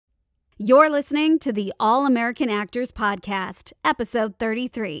You're listening to the All-American Actors Podcast, episode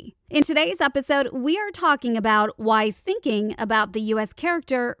 33. In today's episode, we are talking about why thinking about the U.S.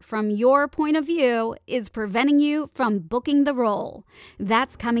 character from your point of view is preventing you from booking the role.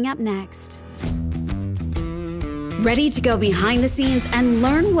 That's coming up next. Ready to go behind the scenes and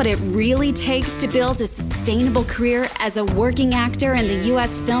learn what it really takes to build a sustainable career as a working actor in the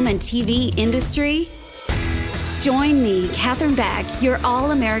U.S. film and TV industry? Join me, Catherine Beck, your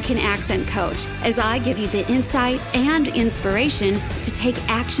All-American Accent Coach, as I give you the insight and inspiration to take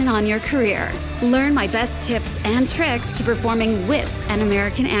action on your career. Learn my best tips and tricks to performing with an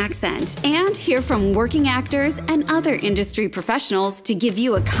American accent, and hear from working actors and other industry professionals to give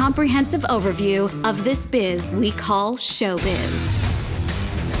you a comprehensive overview of this biz we call showbiz.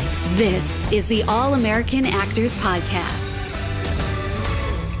 This is the All-American Actors Podcast.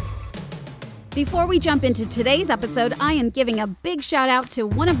 Before we jump into today's episode, I am giving a big shout out to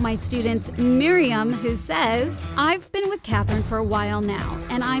one of my students, Miriam, who says, I've been with Catherine for a while now,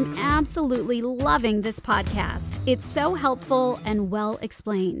 and I'm absolutely loving this podcast. It's so helpful and well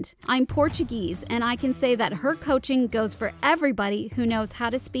explained. I'm Portuguese, and I can say that her coaching goes for everybody who knows how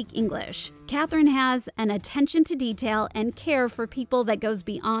to speak English. Catherine has an attention to detail and care for people that goes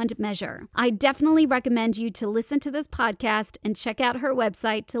beyond measure. I definitely recommend you to listen to this podcast and check out her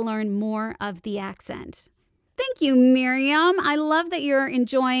website to learn more of the accent. Thank you, Miriam. I love that you're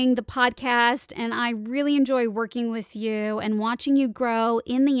enjoying the podcast, and I really enjoy working with you and watching you grow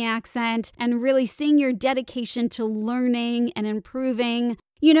in the accent and really seeing your dedication to learning and improving.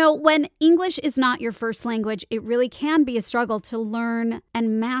 You know, when English is not your first language, it really can be a struggle to learn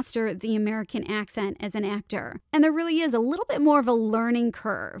and master the American accent as an actor. And there really is a little bit more of a learning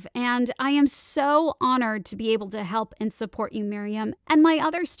curve. And I am so honored to be able to help and support you, Miriam, and my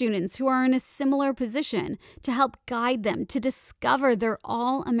other students who are in a similar position to help guide them to discover their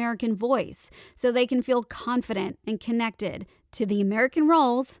all-American voice so they can feel confident and connected to the American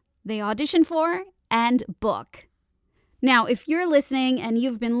roles they audition for and book. Now, if you're listening and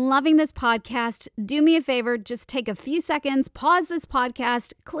you've been loving this podcast, do me a favor, just take a few seconds, pause this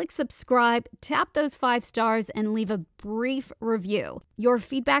podcast, click subscribe, tap those 5 stars, and leave a brief review. Your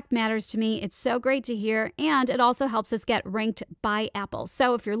feedback matters to me. It's so great to hear, and it also helps us get ranked by Apple.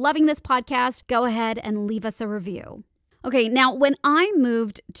 So if you're loving this podcast, go ahead and leave us a review. Okay, now when I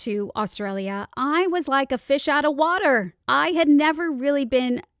moved to Australia, I was like a fish out of water. I had never really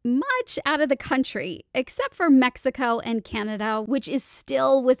been much out of the country, except for Mexico and Canada, which is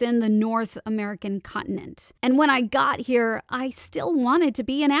still within the North American continent. And when I got here, I still wanted to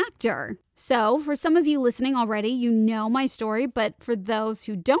be an actor. So for some of you listening already, you know my story, but for those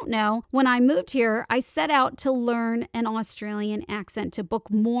who don't know, when I moved here, I set out to learn an Australian accent to book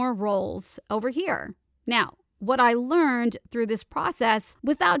more roles over here. Now, what I learned through this process,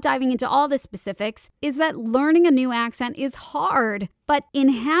 without diving into all the specifics, is that learning a new accent is hard, but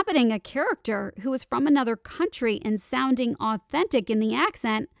inhabiting a character who is from another country and sounding authentic in the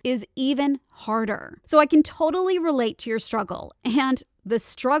accent is even harder. So I can totally relate to your struggle, and the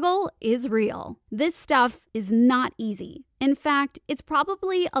struggle is real. This stuff is not easy. In fact, it's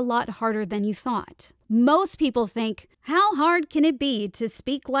probably a lot harder than you thought. Most people think, how hard can it be to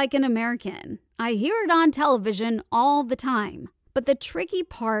speak like an American? I hear it on television all the time. But the tricky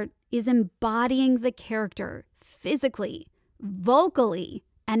part is embodying the character physically, vocally,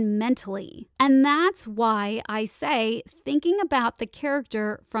 and mentally. And that's why I say thinking about the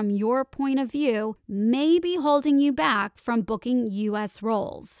character from your point of view may be holding you back from booking U.S.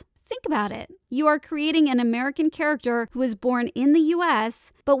 roles. Think about it. You are creating an American character who was born in the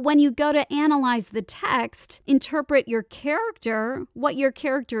U.S., but when you go to analyze the text, interpret your character, what your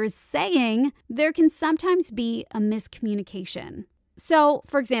character is saying, there can sometimes be a miscommunication. So,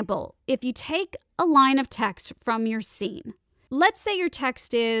 for example, if you take a line of text from your scene, let's say your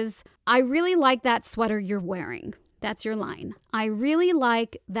text is, I really like that sweater you're wearing. That's your line. I really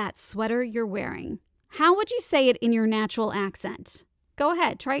like that sweater you're wearing. How would you say it in your natural accent? Go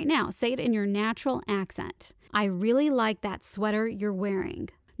ahead, try it now. Say it in your natural accent. I really like that sweater you're wearing.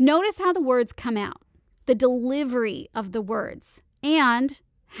 Notice how the words come out, the delivery of the words, and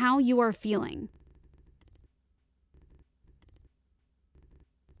how you are feeling.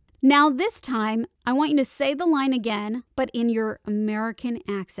 Now this time, I want you to say the line again, but in your American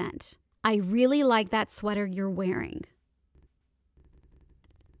accent. I really like that sweater you're wearing.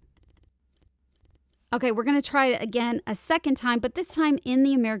 Okay, we're going to try it again a second time, but this time in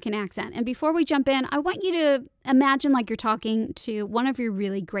the American accent. And before we jump in, I want you to imagine like you're talking to one of your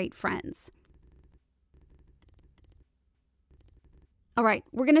really great friends. All right,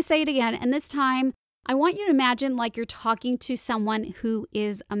 we're going to say it again, and this time I want you to imagine like you're talking to someone who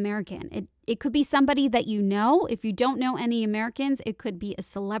is American. It could be somebody that you know. If you don't know any Americans, it could be a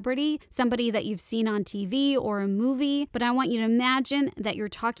celebrity, somebody that you've seen on TV or a movie. But I want you to imagine that you're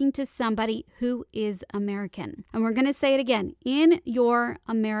talking to somebody who is American. And we're going to say it again in your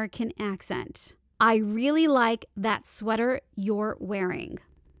American accent. I really like that sweater you're wearing.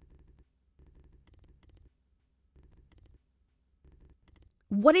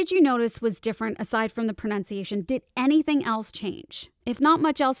 What did you notice was different aside from the pronunciation? Did anything else change? If not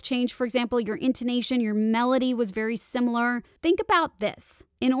much else changed, for example, your intonation, your melody was very similar. Think about this.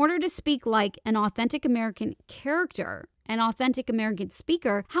 In order to speak like an authentic American character, an authentic American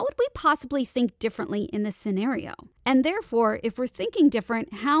speaker, how would we possibly think differently in this scenario? And therefore, if we're thinking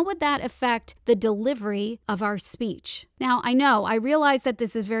different, how would that affect the delivery of our speech? Now, I realize that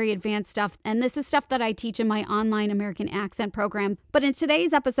this is very advanced stuff, and this is stuff that I teach in my online American accent program. But in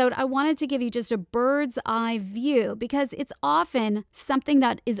today's episode, I wanted to give you just a bird's eye view because it's often something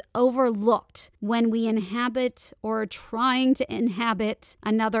that is overlooked when we inhabit or are trying to inhabit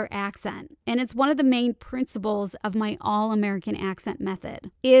another accent. And it's one of the main principles of my all-American accent method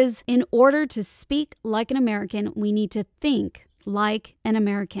is in order to speak like an American, we need to think like an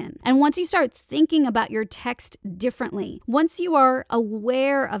American. And once you start thinking about your text differently, once you are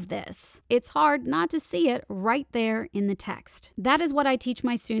aware of this, it's hard not to see it right there in the text. That is what I teach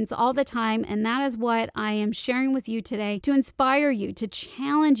my students all the time, and that is what I am sharing with you today to inspire you, to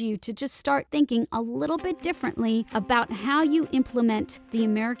challenge you to just start thinking a little bit differently about how you implement the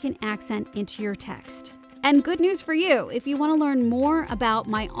American accent into your text. And good news for you, if you want to learn more about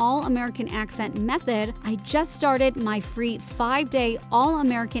my All-American Accent method, I just started my free 5-day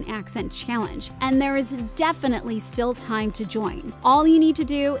All-American Accent Challenge, and there is definitely still time to join. All you need to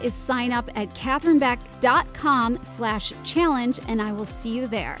do is sign up at katherinebeck.com/challenge, and I will see you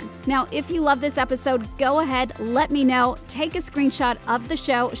there. Now, if you love this episode, go ahead, let me know, take a screenshot of the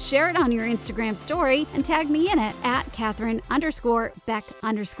show, share it on your Instagram story, and tag me in it at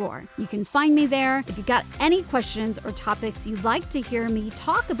Katherine_Beck_. You can find me there. If you've got any questions or topics you'd like to hear me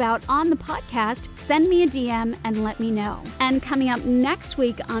talk about on the podcast, send me a DM and let me know. And coming up next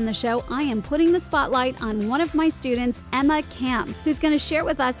week on the show, I am putting the spotlight on one of my students, Emma Camp, who's going to share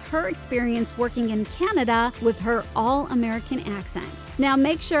with us her experience working in Canada with her all-American accent. Now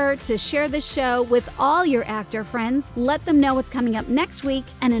make sure to share this show with all your actor friends, let them know what's coming up next week,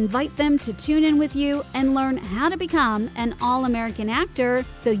 and invite them to tune in with you and learn how to become an all-American actor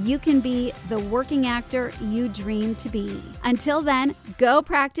so you can be the working actor you dream to be. Until then, go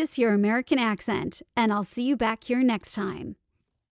practice your American accent, and I'll see you back here next time.